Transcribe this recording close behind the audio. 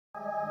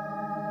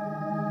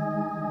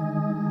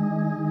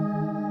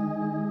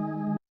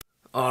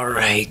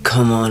Alright,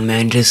 come on,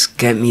 man. Just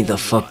get me the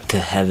fuck to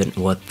heaven.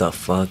 What the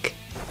fuck?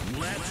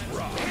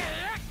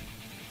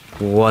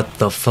 What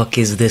the fuck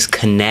is this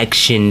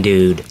connection,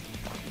 dude?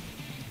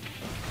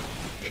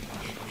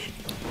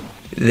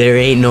 There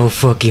ain't no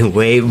fucking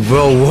way,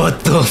 bro.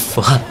 What the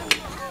fuck?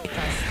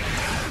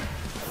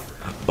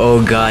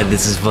 Oh god,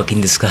 this is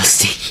fucking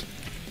disgusting.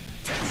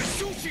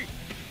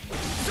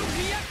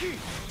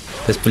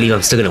 Let's believe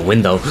I'm still gonna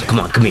win though.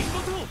 Come on, come here.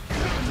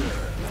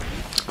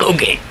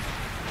 Okay.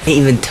 I can't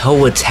even tell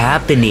what's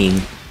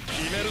happening.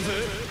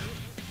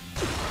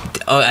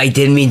 Oh, I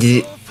didn't mean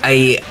to.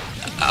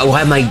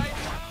 Why am I?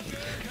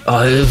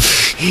 Oh,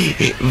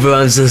 bro,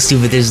 I'm so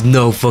stupid. There's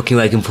no fucking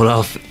way I can pull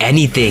off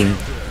anything.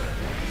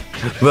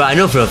 Bro, I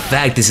know for a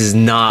fact this is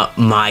not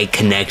my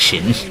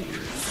connection.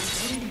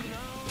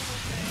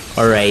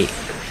 Alright.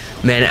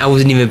 Man, I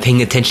wasn't even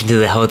paying attention to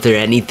the health or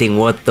anything.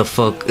 What the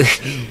fuck?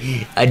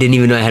 I didn't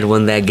even know I had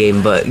won that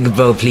game, but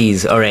bro,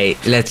 please. Alright,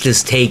 let's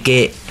just take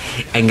it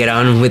and get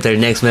on with our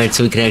next match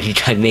so we can actually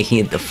try making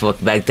it the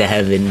fuck back to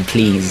heaven,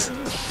 please.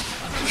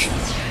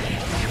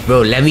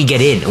 Bro, let me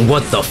get in.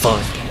 What the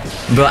fuck?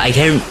 Bro, I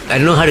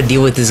don't know how to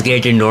deal with this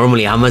character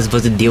normally. How am I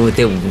supposed to deal with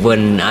it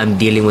when I'm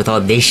dealing with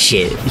all this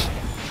shit?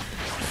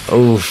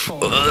 Oof.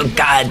 Oh,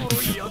 god.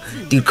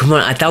 Dude, come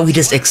on. I thought we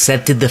just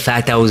accepted the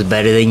fact I was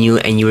better than you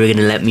and you were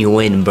gonna let me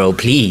win, bro.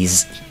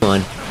 Please. Come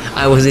on.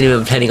 I wasn't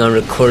even planning on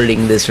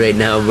recording this right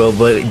now, bro,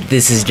 but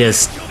this is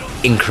just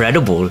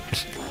incredible.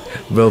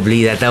 Bro,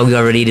 please. I thought we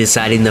already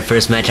decided in the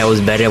first match I was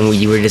better and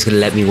you were just gonna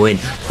let me win.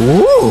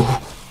 Woo!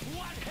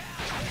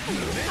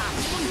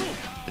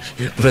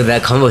 Bro,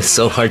 that combo is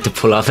so hard to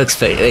pull off.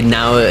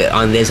 Now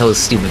on this, I was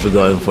stupid for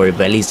going for it,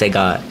 but at least I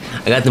got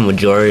the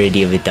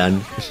majority of it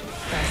done.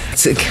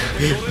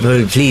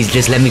 Bro, please,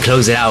 just let me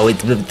close it out.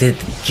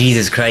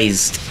 Jesus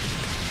Christ.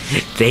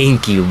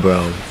 Thank you,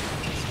 bro.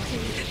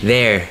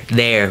 There,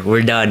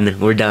 we're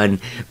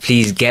done.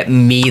 Please get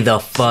me the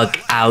fuck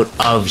out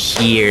of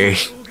here.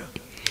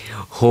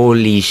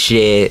 Holy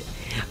shit.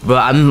 Bro,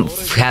 I'm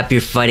happy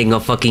you're fighting a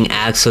fucking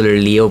Axel or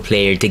Leo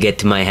player to get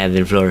to my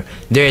heaven floor.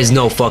 There is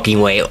no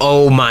fucking way.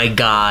 Oh my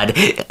god.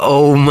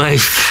 Oh my...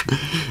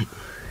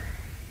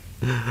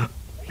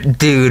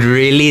 Dude,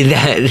 really?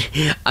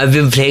 That I've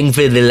been playing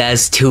for the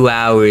last 2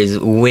 hours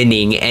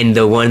winning and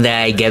the one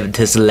that I get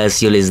to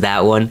Celestial is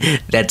that one?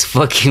 That's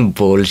fucking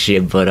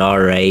bullshit, but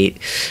alright.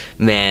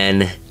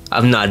 Man,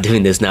 I'm not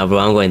doing this now, bro.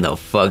 I'm going the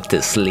fuck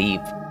to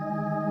sleep.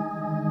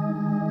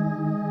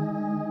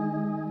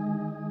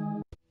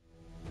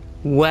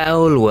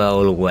 Well,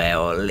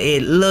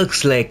 it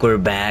looks like we're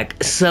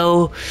back,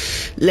 so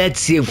let's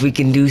see if we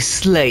can do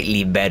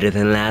slightly better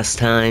than last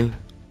time.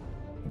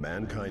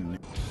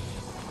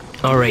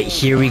 Alright,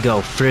 here we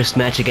go. First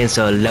match against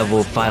a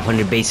level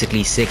 500,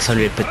 basically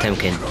 600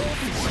 Potemkin.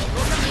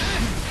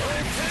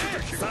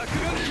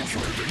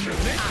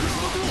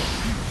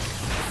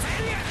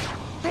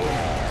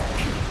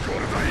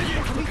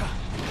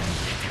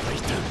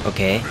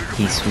 Okay,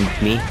 he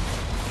swooped me.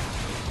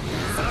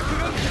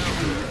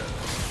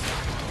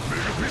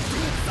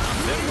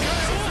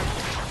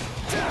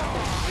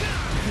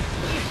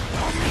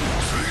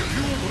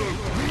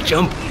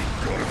 Jump!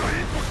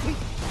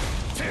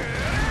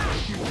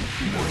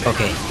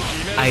 Okay,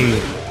 I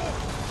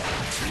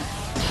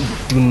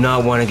do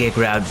not want to get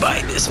grabbed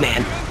by this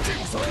man.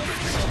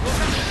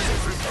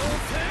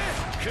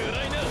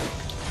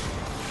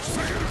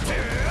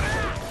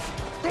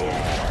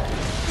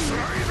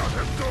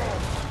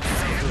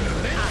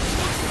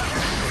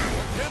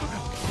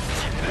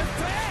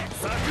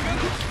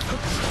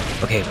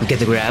 Okay, we get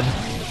the grab.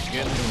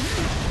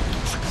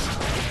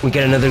 We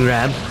get another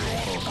grab.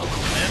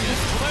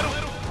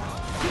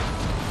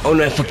 Oh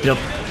no, I fucked it up.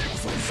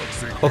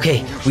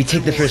 Okay, we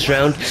take the first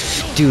round.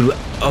 Dude,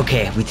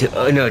 okay, we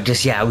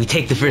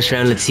take the first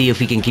round. Let's see if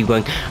we can keep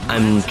going.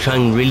 I'm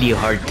trying really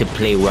hard to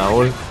play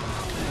well.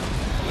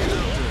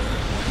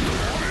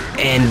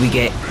 And we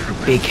get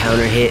big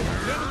counter hit.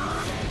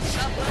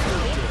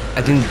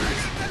 I think,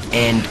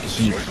 and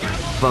he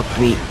fucked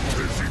me.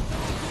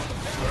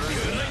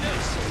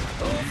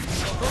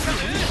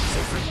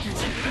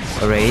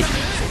 Alright.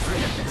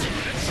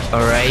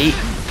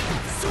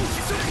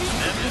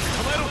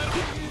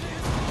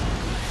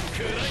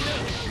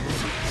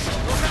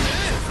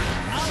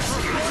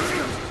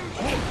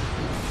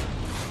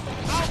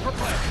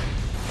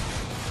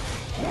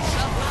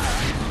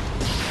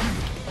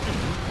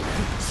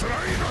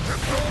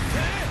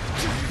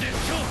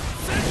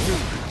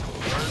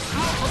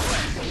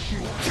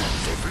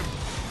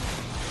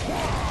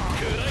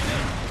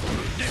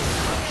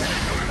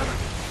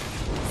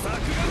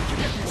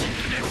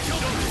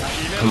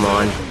 Come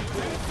on.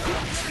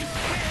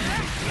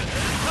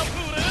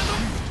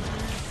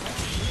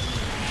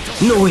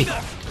 No way.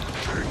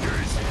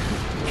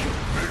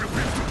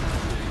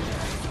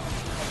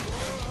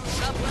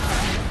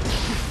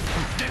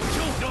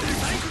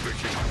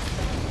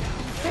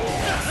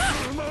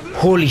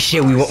 Holy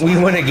shit, we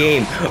won a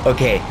game.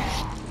 Okay.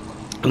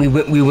 We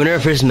win our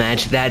first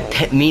match.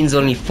 That means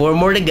only 4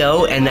 more to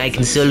go, and I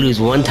can still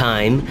lose 1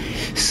 time.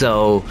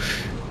 So,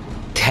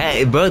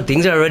 Bro,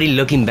 things are already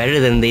looking better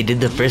than they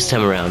did the first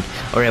time around.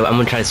 Alright, I'm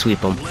gonna try to sweep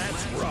them.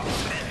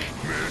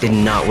 Did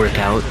not work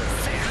out.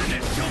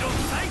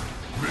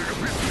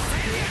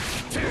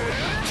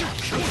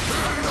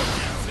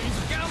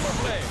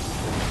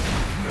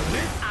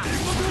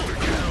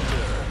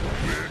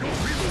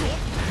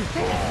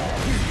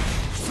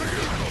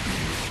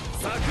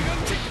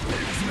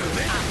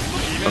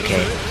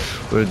 Okay,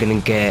 we're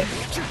gonna get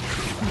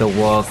the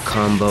wall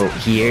combo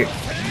here.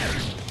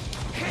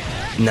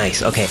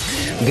 Nice, okay.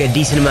 We get a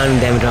decent amount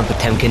of damage on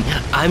Potemkin.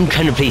 I'm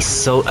trying to play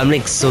I'm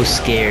like so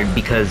scared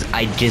because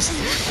I feel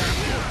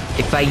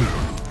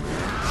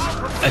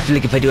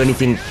like if I do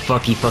anything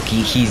fucky,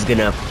 he's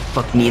gonna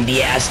fuck me in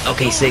the ass.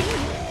 Okay, sick.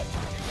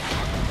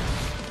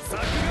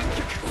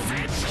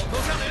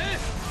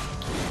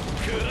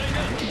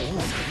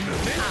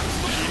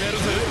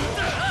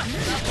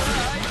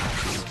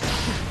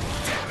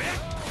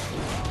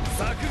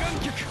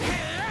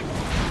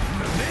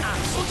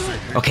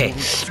 Okay,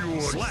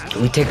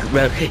 we take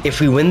round.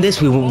 If we win this,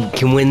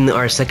 can win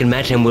our second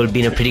match, and we'll be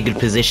in a pretty good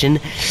position.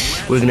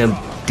 We're gonna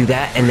do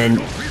that, and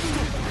then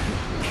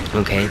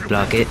okay,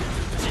 block it.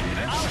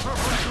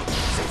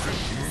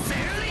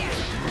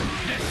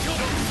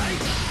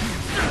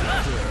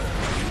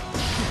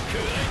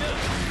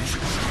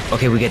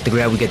 Okay, we get the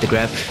grab.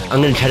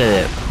 I'm gonna try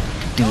to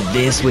do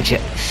this, which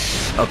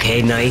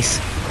okay, nice.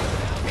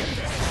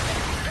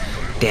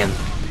 Damn.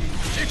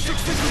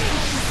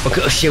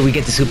 Okay, oh shit, we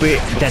get the super.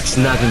 That's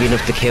not gonna be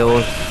enough to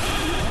kill.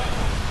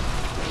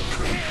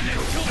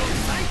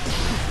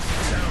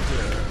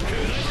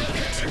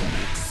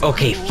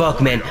 Okay, fuck,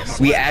 man.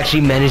 We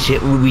actually managed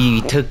it.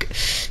 We took...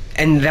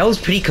 And that was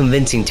pretty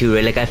convincing, too,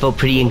 right? Like, I felt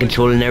pretty in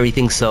control and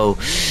everything, so...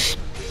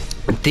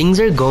 Things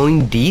are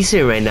going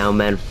decent right now,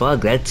 man.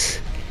 Fuck,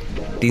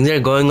 things are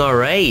going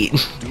alright.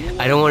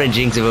 I don't want to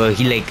jinx it, but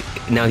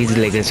now he's,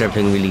 like, gonna start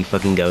playing really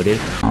fucking goated.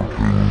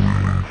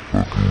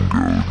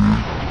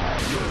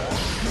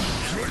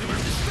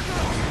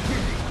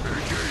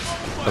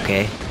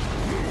 Okay.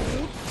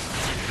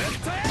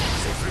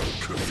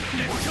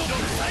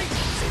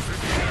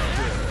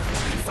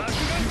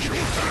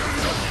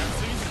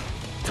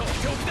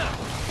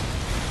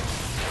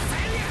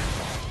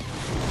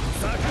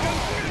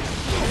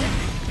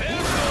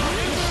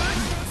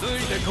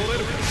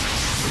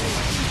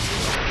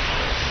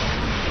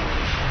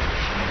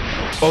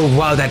 Oh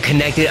wow, that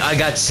connected. I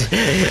got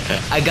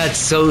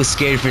so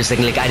scared for a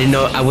second. Like I didn't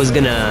know I was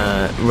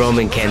gonna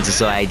Roman cancel,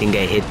 so I didn't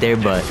get hit there,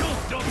 but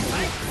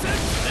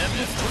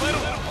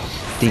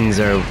things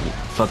are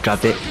fuck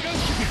dropped it.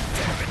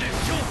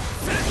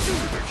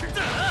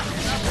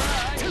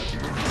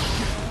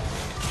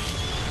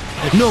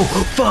 No,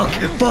 fuck.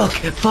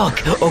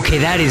 Okay,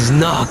 that is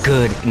not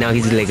good. Now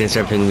he's like gonna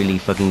start playing really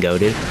fucking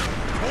goated.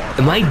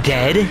 Am I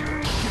dead?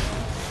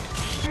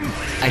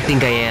 I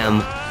think I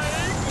am.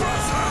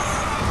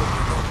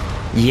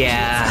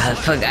 Yeah,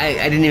 fuck, I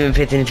didn't even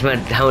pay attention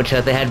to how much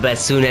health I had, but as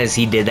soon as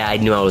he did that, I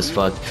knew I was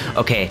fucked.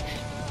 Okay,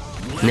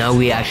 now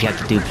we actually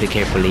have to play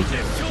carefully.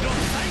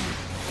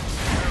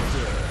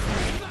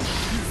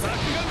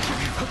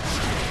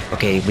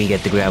 Okay, we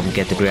get the grab. We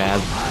get the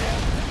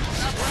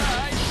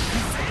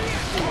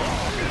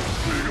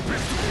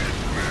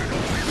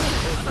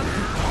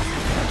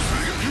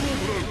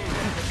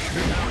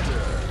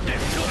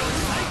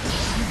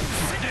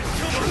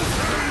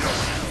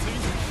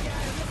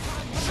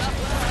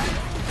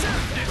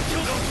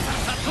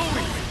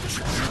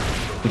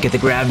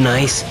grab,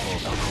 nice.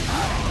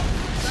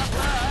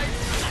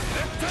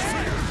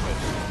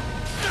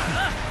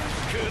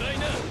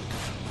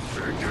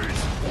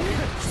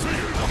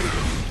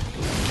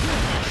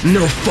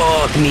 No,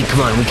 fuck me.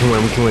 Come on, we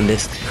can win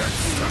this.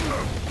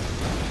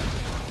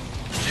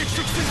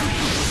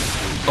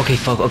 Okay,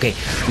 fuck, okay.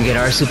 We get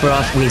our super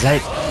off. Wait, is that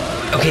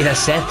it? Okay,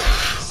 that's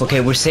Seth. Okay,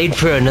 we're saved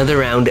for another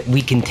round.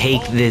 We can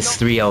take this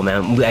 3-0,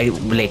 man.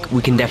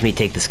 We can definitely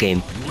take this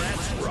game.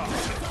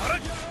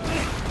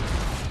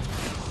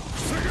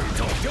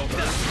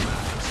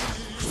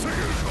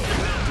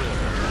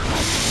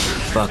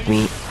 Fuck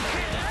me.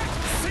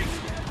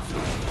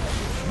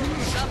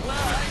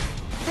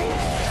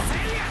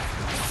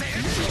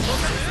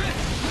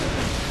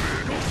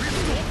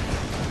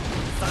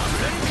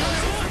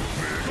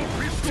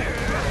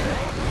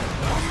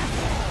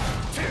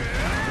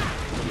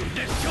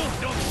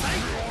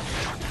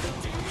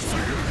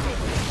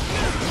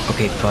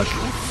 Okay, fuck.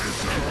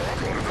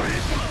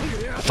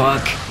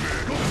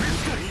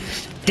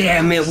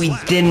 Damn it, we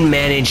didn't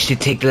manage to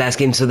take the last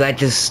game, so that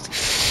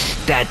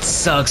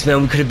sucks,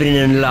 man. We could have been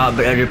in a lot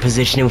better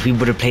position if we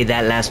would have played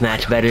that last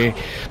match better.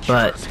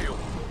 But,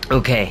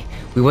 okay.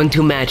 We won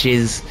 2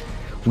 matches.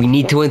 We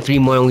need to win 3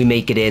 more and we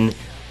make it in.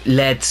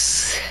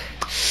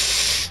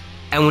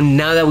 And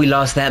now that we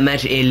lost that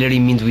match, it literally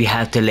means we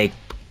have to, like,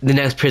 the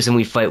next person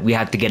we fight, we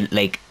have to get,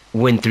 like,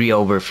 win 3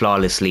 over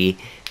flawlessly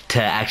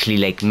to actually,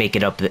 like, make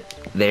it up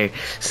there.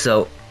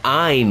 So,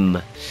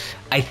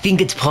 I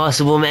think it's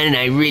possible, man, and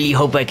I really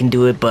hope I can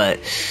do it, but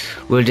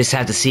we'll just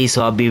have to see,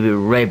 so I'll be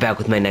right back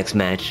with my next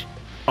match.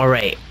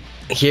 Alright,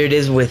 here it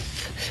is with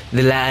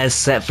the last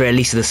set for at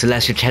least the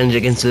Celestial Challenge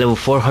against the level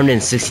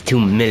 462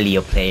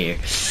 Millia player.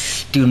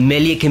 Dude,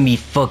 Millia can be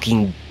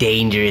fucking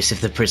dangerous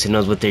if the person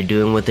knows what they're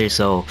doing with her,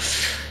 so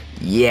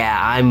yeah,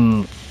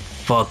 I'm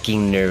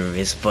fucking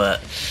nervous,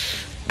 but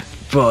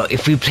bro,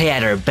 if we play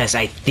at our best,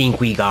 I think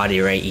we got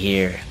it right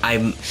here.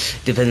 I'm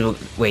depending.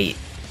 Wait,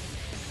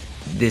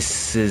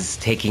 this is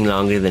taking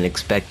longer than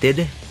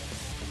expected.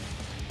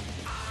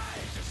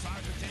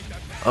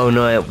 Oh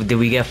no, did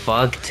we get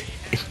fucked?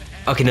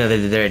 Okay, no,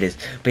 there it is.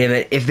 But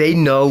yeah, if they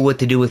know what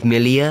to do with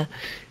Millia,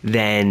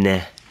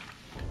 then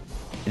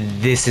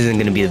this isn't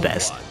gonna be the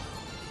best.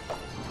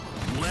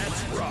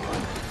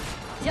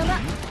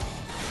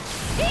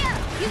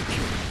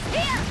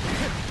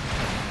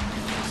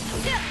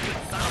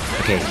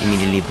 Okay,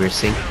 immediately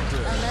bursting.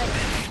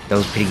 That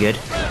was pretty good.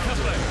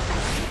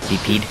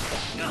 DP'd.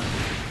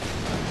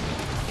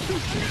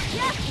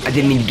 I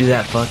didn't mean to do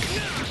that, fuck.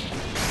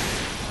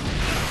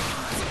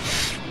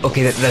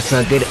 Okay, that's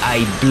not good.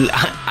 I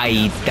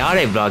thought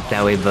I blocked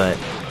that way, but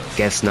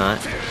guess not.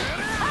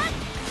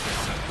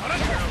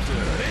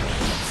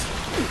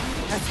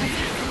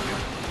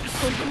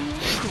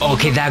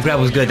 Okay, that grab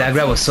was good. That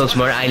grab was so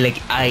smart.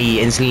 I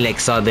instantly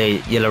saw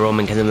the yellow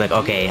Roman because I'm like,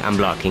 okay, I'm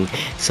blocking.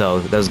 So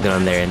that was good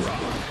on their end.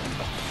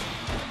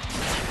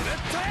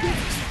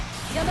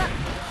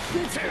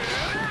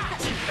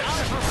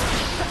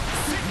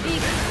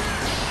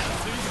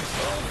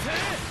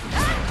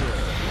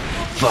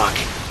 Fuck.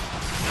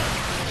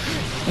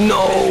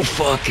 No,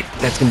 fuck.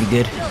 That's gonna be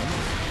good.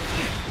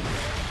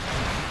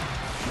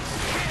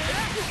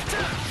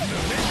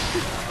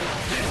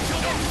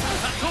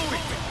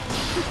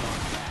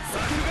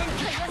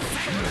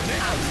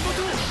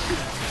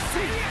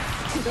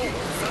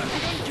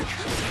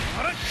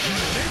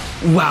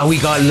 Wow, we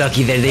got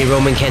lucky there. They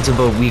Roman canceled,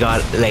 but we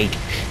got, like,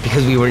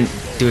 because we weren't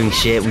doing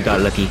shit, we got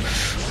lucky.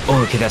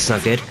 Oh, okay, that's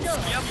not good.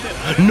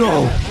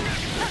 No!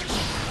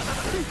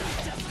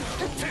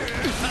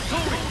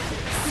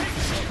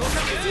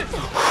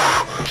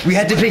 We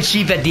had to play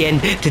cheap at the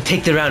end to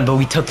take the round, but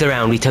we took the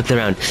round. We took the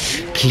round.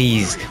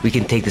 Please, we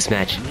can take this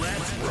match.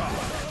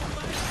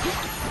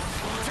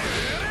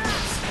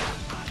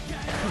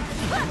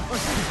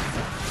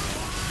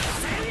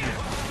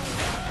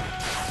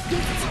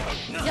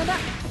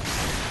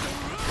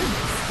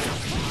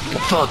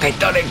 Fuck, I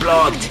thought I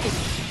blocked.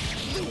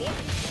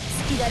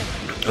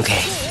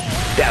 Okay,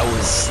 that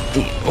was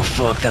the... Oh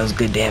fuck, that was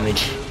good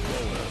damage.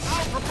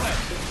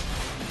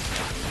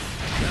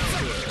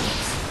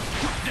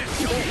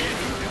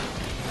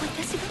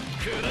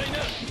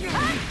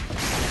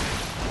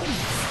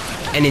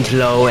 And into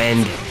low,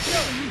 and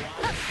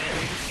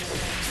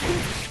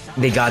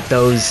they got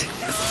those.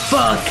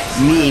 Fuck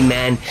me,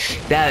 man.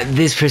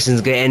 This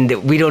person's good,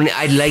 and we don't.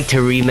 I'd like to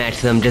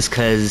rematch them just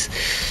cause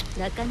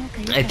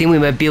I think we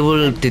might be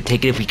able to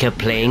take it if we kept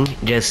playing.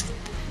 Just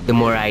the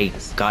more I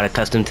got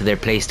accustomed to their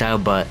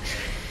playstyle, but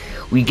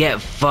we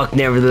get fucked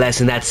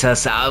nevertheless, and that's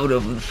us out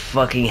of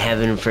fucking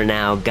heaven for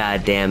now.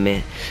 God damn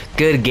it.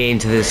 Good game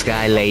to this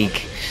guy.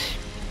 Like,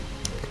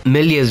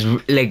 Millia's,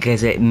 like I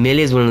said,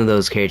 Millia's one of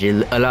those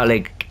characters, a lot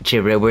like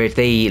Chip, where if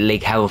they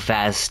like have a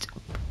fast,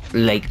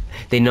 like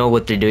they know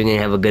what they're doing and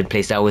have a good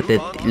playstyle with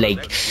it,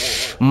 like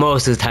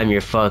most of the time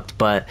you're fucked.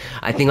 But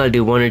I think I'll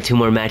do 1 or 2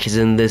 more matches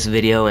in this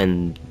video,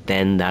 and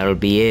then that'll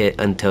be it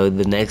until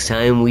the next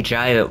time we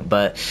try it.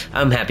 But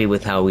I'm happy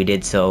with how we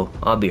did, so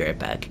I'll be right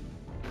back.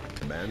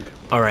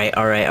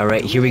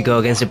 Alright, here we go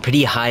against a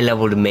pretty high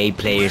level to Mei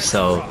player,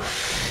 so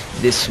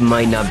this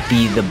might not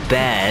be the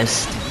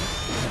best.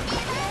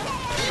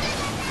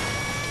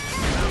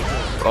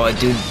 Oh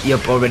dude,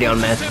 yep, already on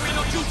meth.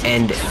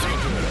 And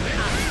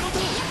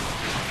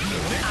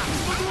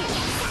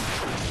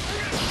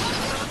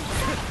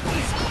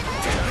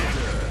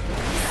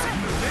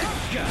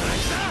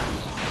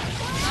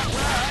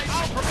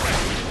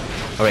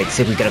alright,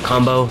 sick, we got a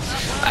combo.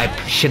 I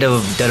should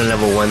have done a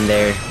level 1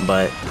 there,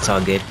 but it's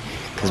all good,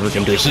 because we're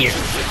gonna do it here.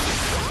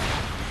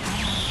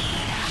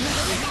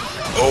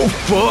 Oh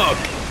fuck!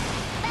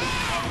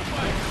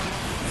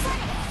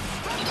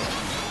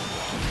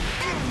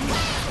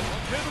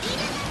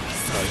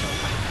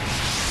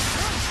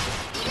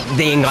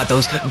 They ain't got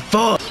those.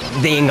 Fuck!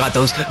 They ain't got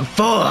those.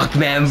 Fuck,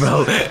 man,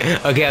 bro.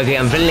 Okay,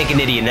 I'm feeling like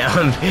an idiot now.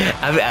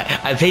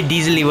 I played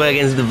decently well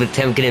against the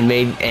Potemkin and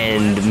Mei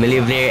and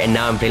Millia player, and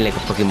now I'm playing like a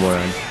fucking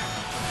moron.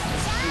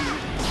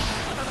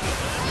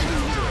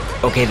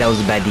 Okay, that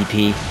was a bad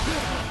DP.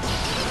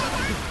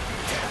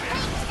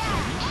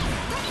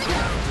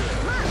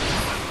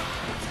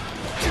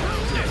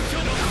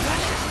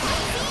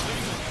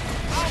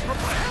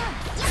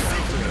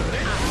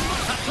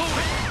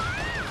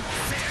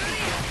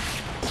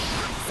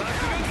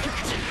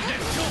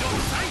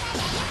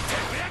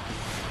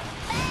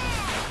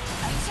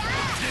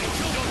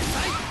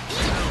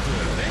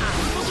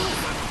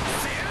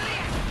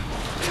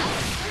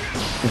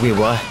 Wait,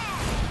 what?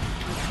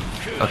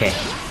 Okay.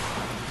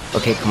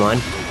 Okay, come on.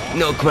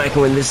 No, come on, I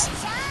can win this.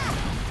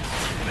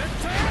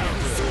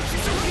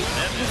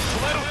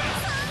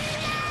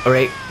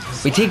 Alright,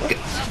 we take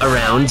a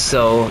round,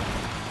 so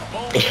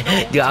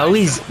Dude, I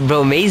always,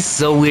 bro, May's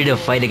so weird to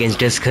fight against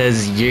just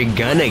because you're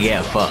gonna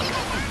get fucked.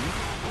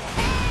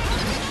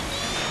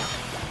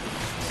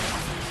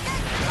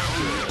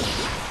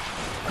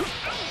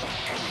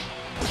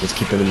 Let's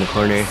keep him in the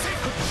corner.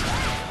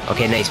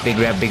 Okay, nice, big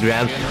grab, big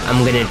grab.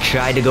 I'm gonna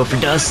try to go for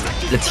dust.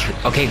 Let's,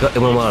 okay, go, it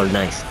went well,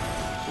 nice.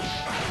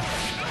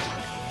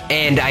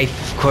 And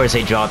of course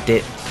I dropped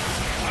it.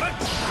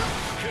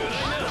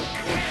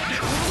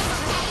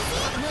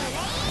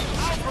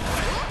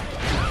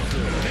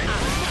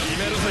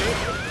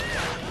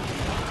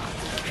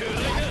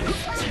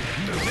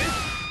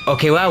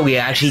 Okay, wow, we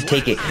actually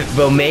take it.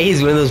 Bro, Mei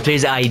is one of those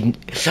players I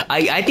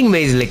think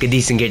Mei is like a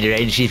decent character,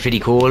 right? She's pretty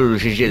cool.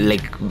 She's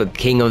like the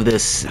king of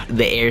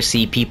the air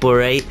sea people,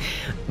 right?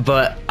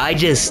 But I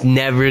just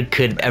never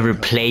could ever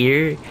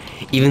play her.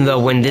 Even though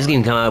when this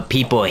game came out,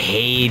 people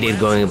hated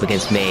going up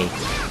against Mei.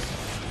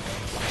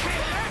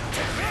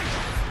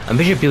 I'm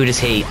pretty sure people just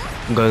hate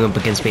going up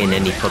against Mei in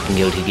any fucking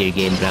Guilty Gear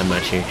game, but I'm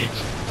not sure.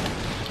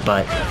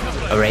 But,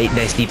 alright,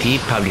 nice DP.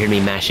 Probably heard me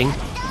mashing.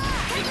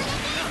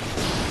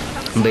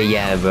 But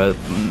yeah, bro,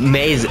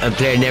 May's a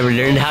player never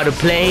learned how to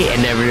play and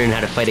never learned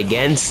how to fight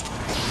against.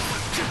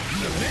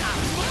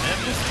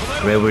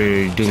 Right,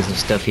 we're doing some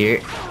stuff here.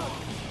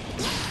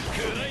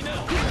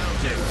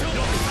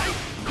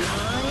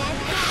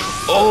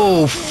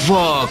 Oh,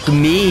 fuck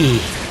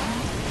me.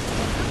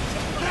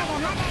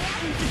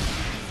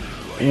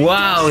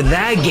 Wow,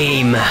 that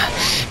game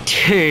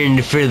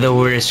turned for the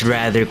worst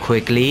rather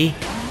quickly.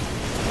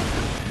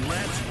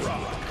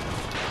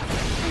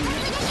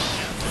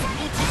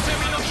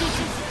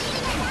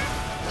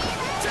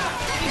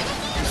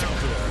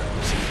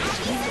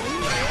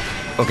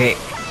 Okay,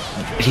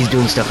 she's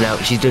doing stuff now.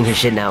 She's doing her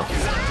shit now.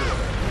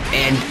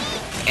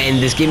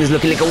 And this game is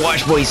looking like a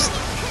wash, boys.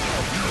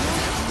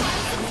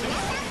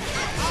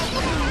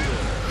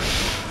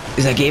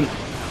 Is that game?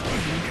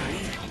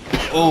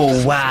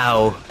 Oh,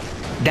 wow.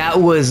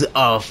 That was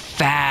a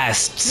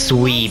fast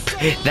sweep.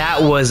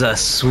 That was a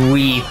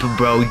sweep,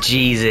 bro.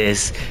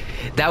 Jesus.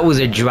 That was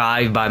a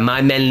drive-by.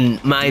 My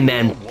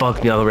man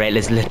fucked me up. Right,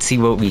 let's see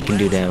what we can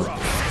do now.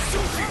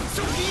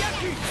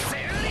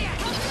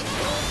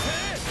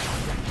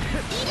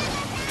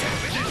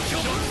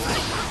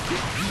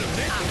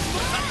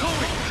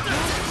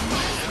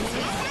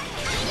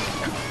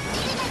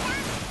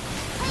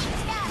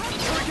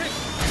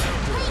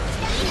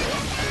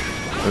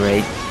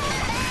 Alright.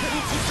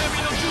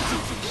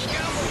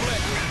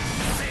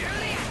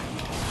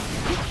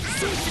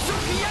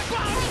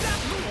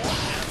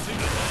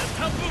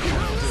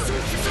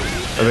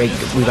 Alright,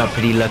 we got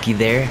pretty lucky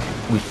there.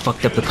 We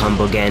fucked up the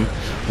combo again.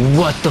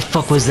 What the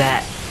fuck was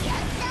that?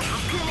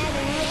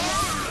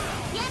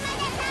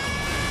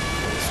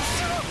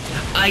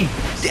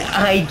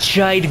 I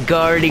tried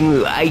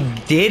guarding. I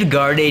did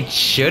guard it.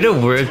 Should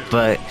have worked,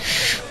 but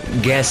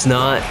guess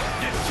not.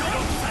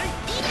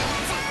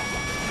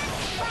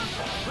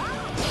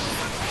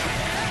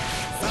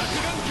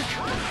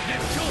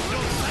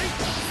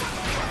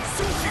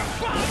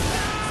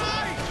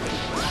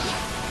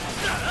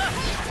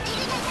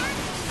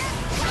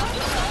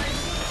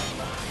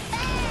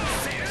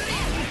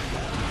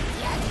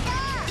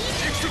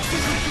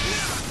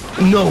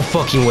 No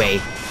fucking way.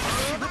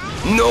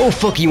 No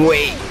fucking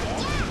way.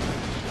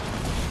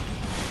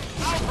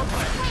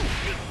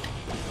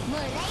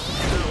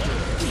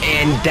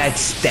 And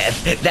that's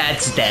death.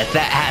 That's death.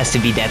 That has to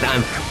be death.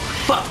 I'm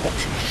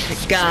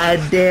fucked.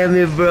 God damn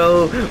it,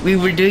 bro. We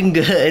were doing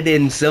good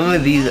in some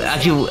of these.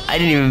 Actually, I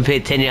didn't even pay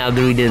attention how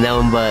good we did in that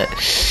one, but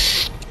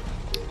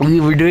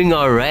we were doing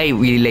alright.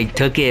 We like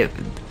took the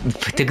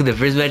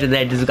first match and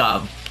then just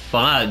got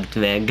fucked,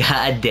 man.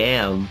 God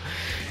damn.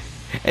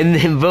 And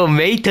then, bro,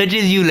 Mei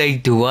touches you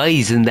like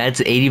twice, and that's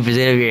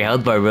 80% of your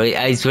health bar, bro.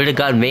 I swear to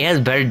God, Mei has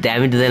better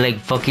damage than like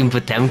fucking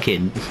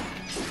Potemkin.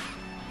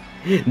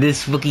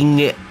 This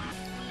fucking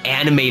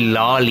anime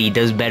lolly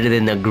does better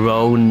than a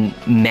grown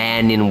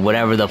man in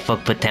whatever the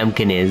fuck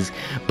Potemkin is.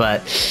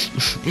 But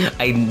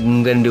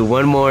I'm gonna do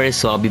one more,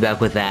 so I'll be back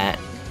with that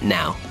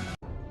now.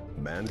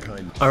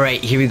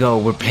 Alright, here we go.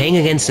 We're playing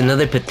against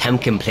another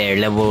Potemkin player,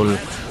 level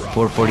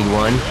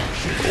 441.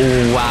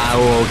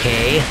 Wow,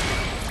 okay.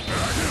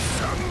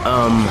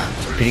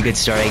 Pretty good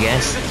start, I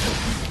guess.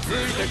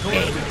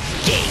 Okay,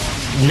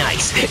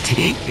 nice.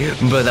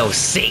 Bro, that was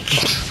sick.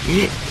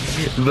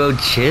 Bro,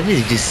 Chip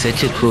is just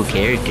such a cool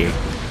character.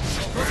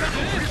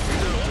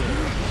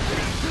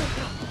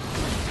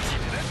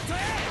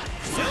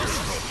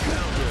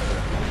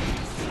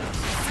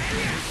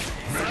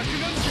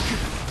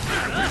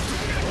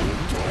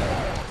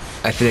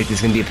 I feel like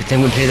there's gonna be a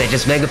Potemkin player that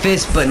just Mega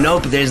Fist, but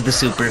nope, there's the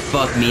super.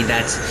 Fuck me,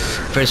 that's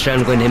first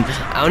round going to him.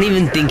 I don't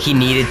even think he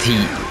needed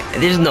to.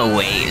 There's no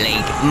way,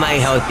 like, my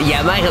health,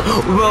 yeah, my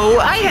health, bro,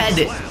 I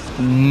had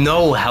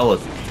no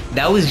health.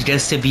 That was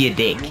just to be a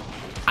dick.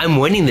 I'm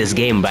winning this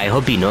game, but I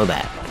hope you know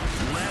that.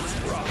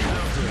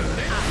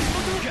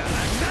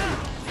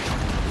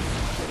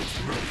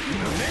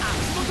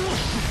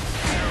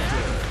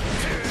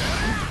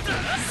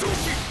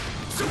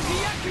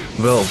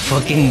 Bro,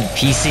 fucking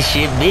piece of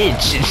shit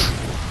bitch.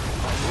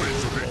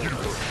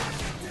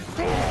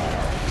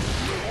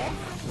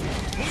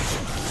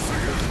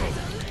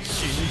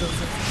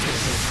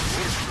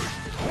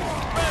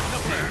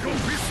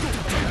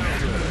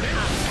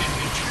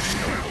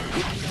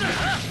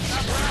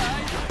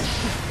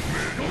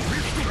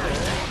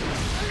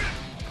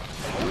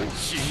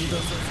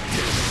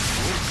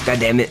 God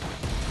damn it.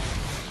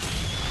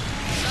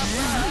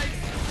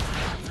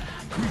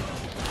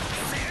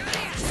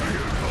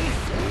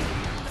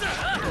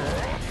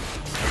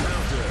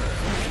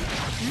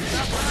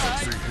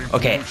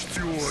 Okay,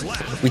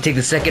 we take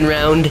the second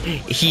round.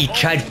 He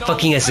tried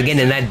fucking us again,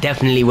 and that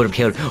definitely would have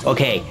killed.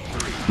 Okay,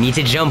 need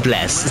to jump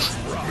less.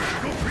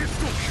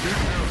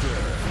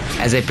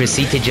 As I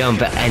proceed to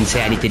jump and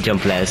say I need to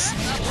jump less.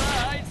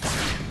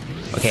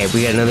 Okay,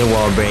 we got another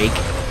wall break.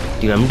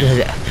 Dude, I'm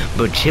just...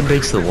 But Chip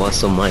breaks the wall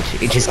so much.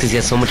 It's just because he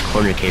has so much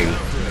corner carry.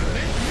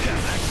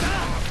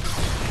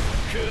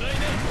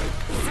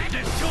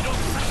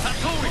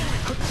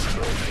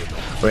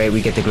 Alright,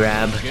 we get the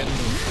grab.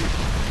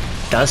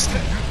 Dust?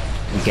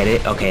 We get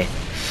it? Okay.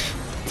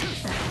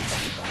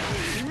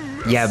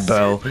 Yeah,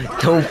 bro.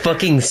 Don't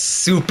fucking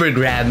super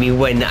grab me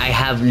when I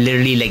have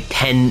literally like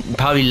 10,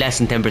 probably less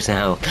than 10%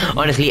 health.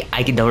 Honestly,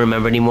 I don't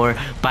remember anymore.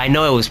 But I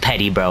know it was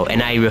petty, bro.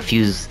 And I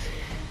refuse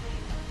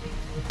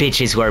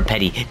bitches who are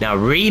petty. Now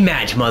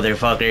rematch,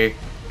 motherfucker.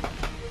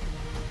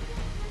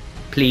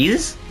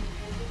 Please?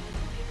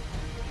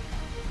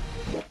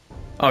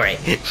 Alright.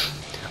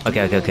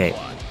 Okay.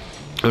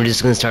 We're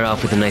just gonna start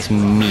off with a nice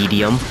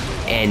medium.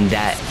 And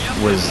that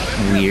was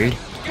weird.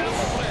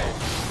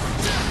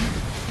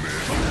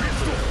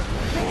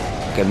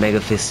 Got Mega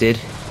Fisted.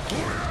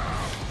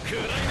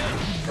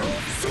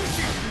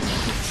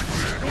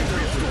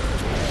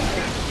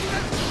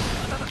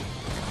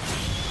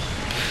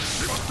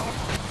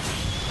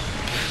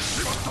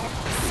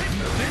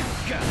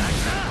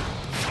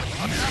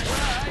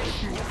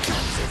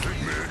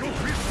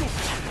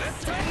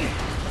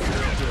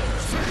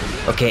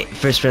 Okay,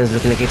 first round's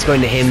looking like it's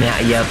going to him.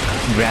 Yep,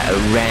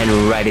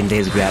 ran right into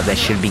his grab. That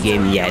should be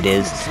game. Yeah, it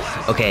is.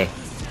 Okay.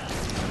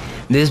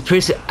 This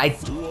person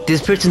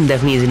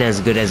definitely isn't as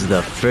good as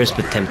the first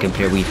Potemkin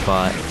player we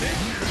fought.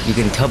 You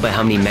can tell by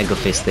how many Mega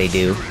Fists they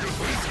do.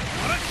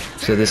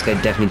 So this guy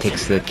definitely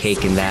takes the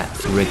cake in that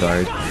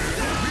regard.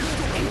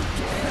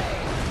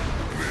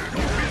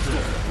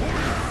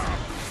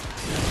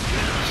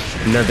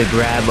 Another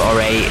grab,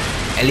 alright.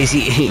 At least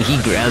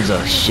he grabs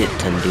a shit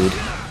ton, dude.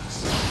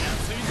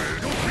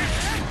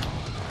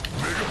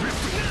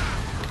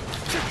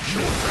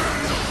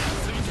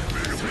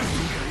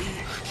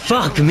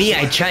 Fuck me,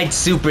 I tried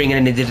supering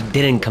and it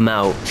didn't come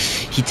out.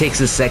 He takes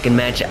the second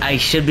match. I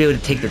should be able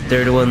to take the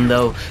third one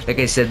though. Like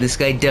I said, this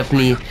guy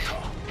definitely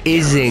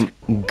isn't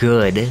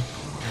good.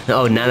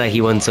 Oh, now that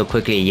he won so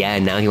quickly, yeah,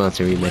 now he wants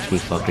to rematch me,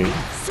 fucker.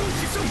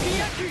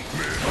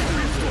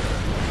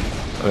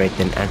 Alright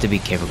then, I have to be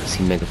careful because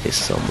he Mega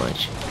Fist so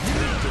much.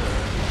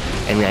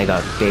 And I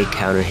got big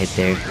counter hit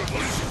there.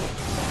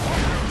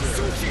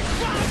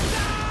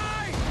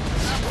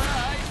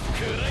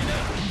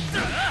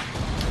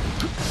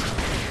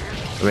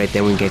 Right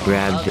then we get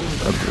grabbed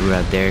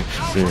right there.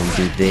 We're gonna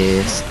do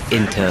this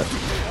into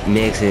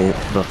mix it,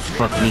 but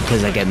fuck me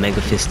because I got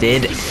Mega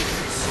Fisted.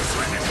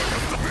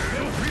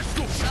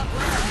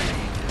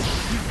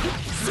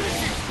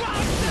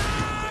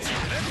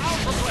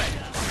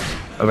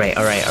 Alright.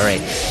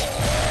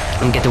 I'm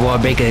gonna get the wall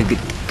break, a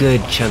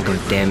good chunk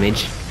of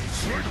damage.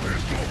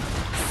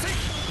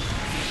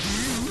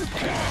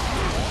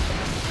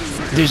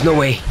 There's no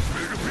way.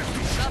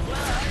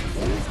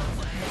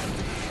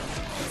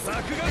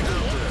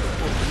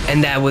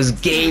 And that was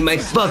game. I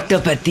fucked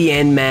up at the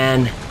end,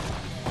 man.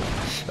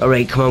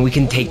 Alright, come on, we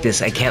can take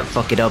this. I can't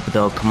fuck it up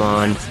though, come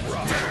on.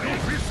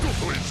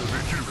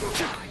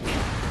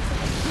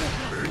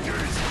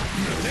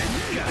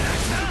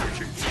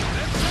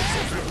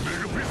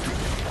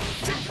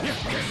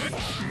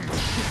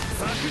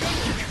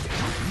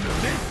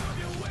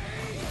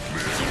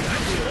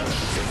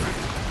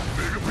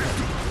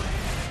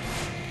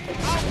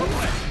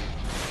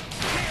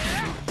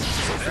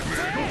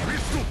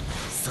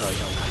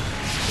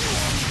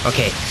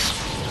 Okay,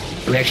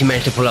 we actually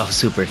managed to pull off a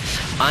super.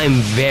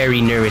 I'm very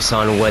nervous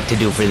on what to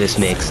do for this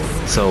mix,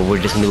 so we're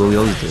just gonna do what we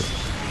always do.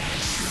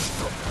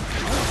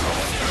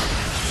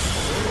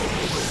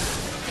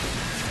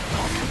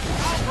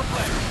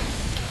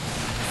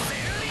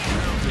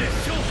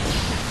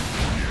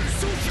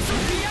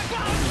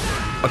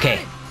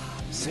 Okay,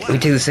 we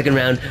took the second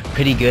round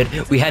pretty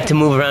good. We had to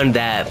move around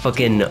that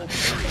fucking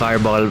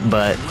fireball,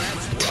 but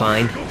it's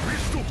fine.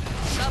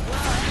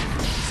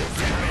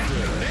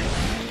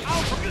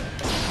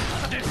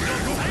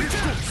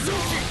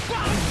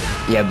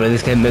 Yeah, bro,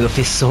 this guy Mega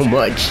Fist so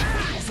much.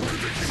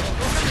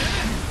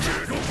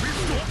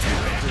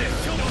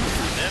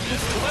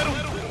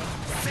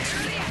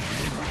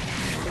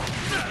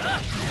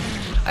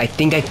 I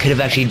think I could have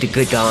actually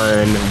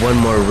done one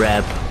more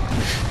rep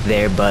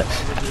there, but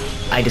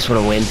I just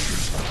want to win.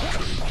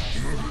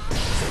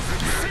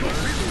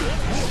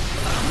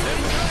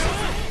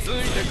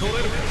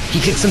 He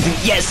kicked something.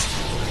 Yes!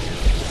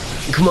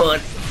 Come on.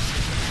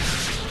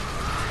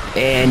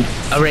 And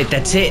alright,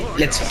 that's it.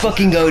 Let's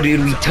fucking go,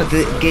 dude. We took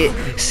the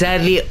get.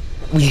 Sadly,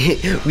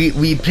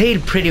 we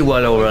played pretty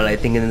well overall. I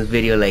think in this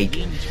video, like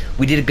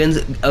we did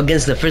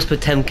against the first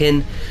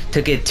Potemkin,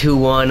 took it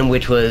 2-1,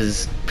 which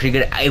was pretty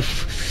good.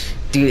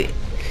 Dude,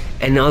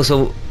 and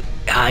also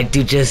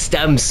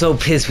I'm so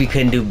pissed we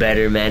couldn't do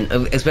better, man.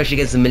 Especially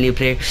against the Millia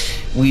player.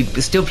 We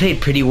still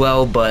played pretty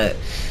well, but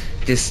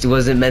this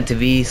wasn't meant to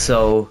be,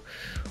 so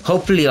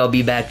hopefully I'll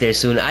be back there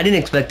soon. I didn't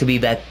expect to be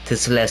back to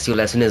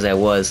Celestial as soon as I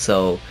was,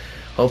 so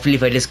hopefully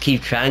if I just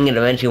keep trying it,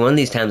 eventually one of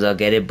these times I'll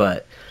get it,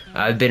 but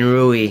I've been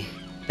Rui.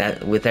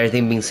 That, with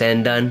everything being said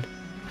and done,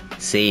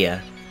 see ya.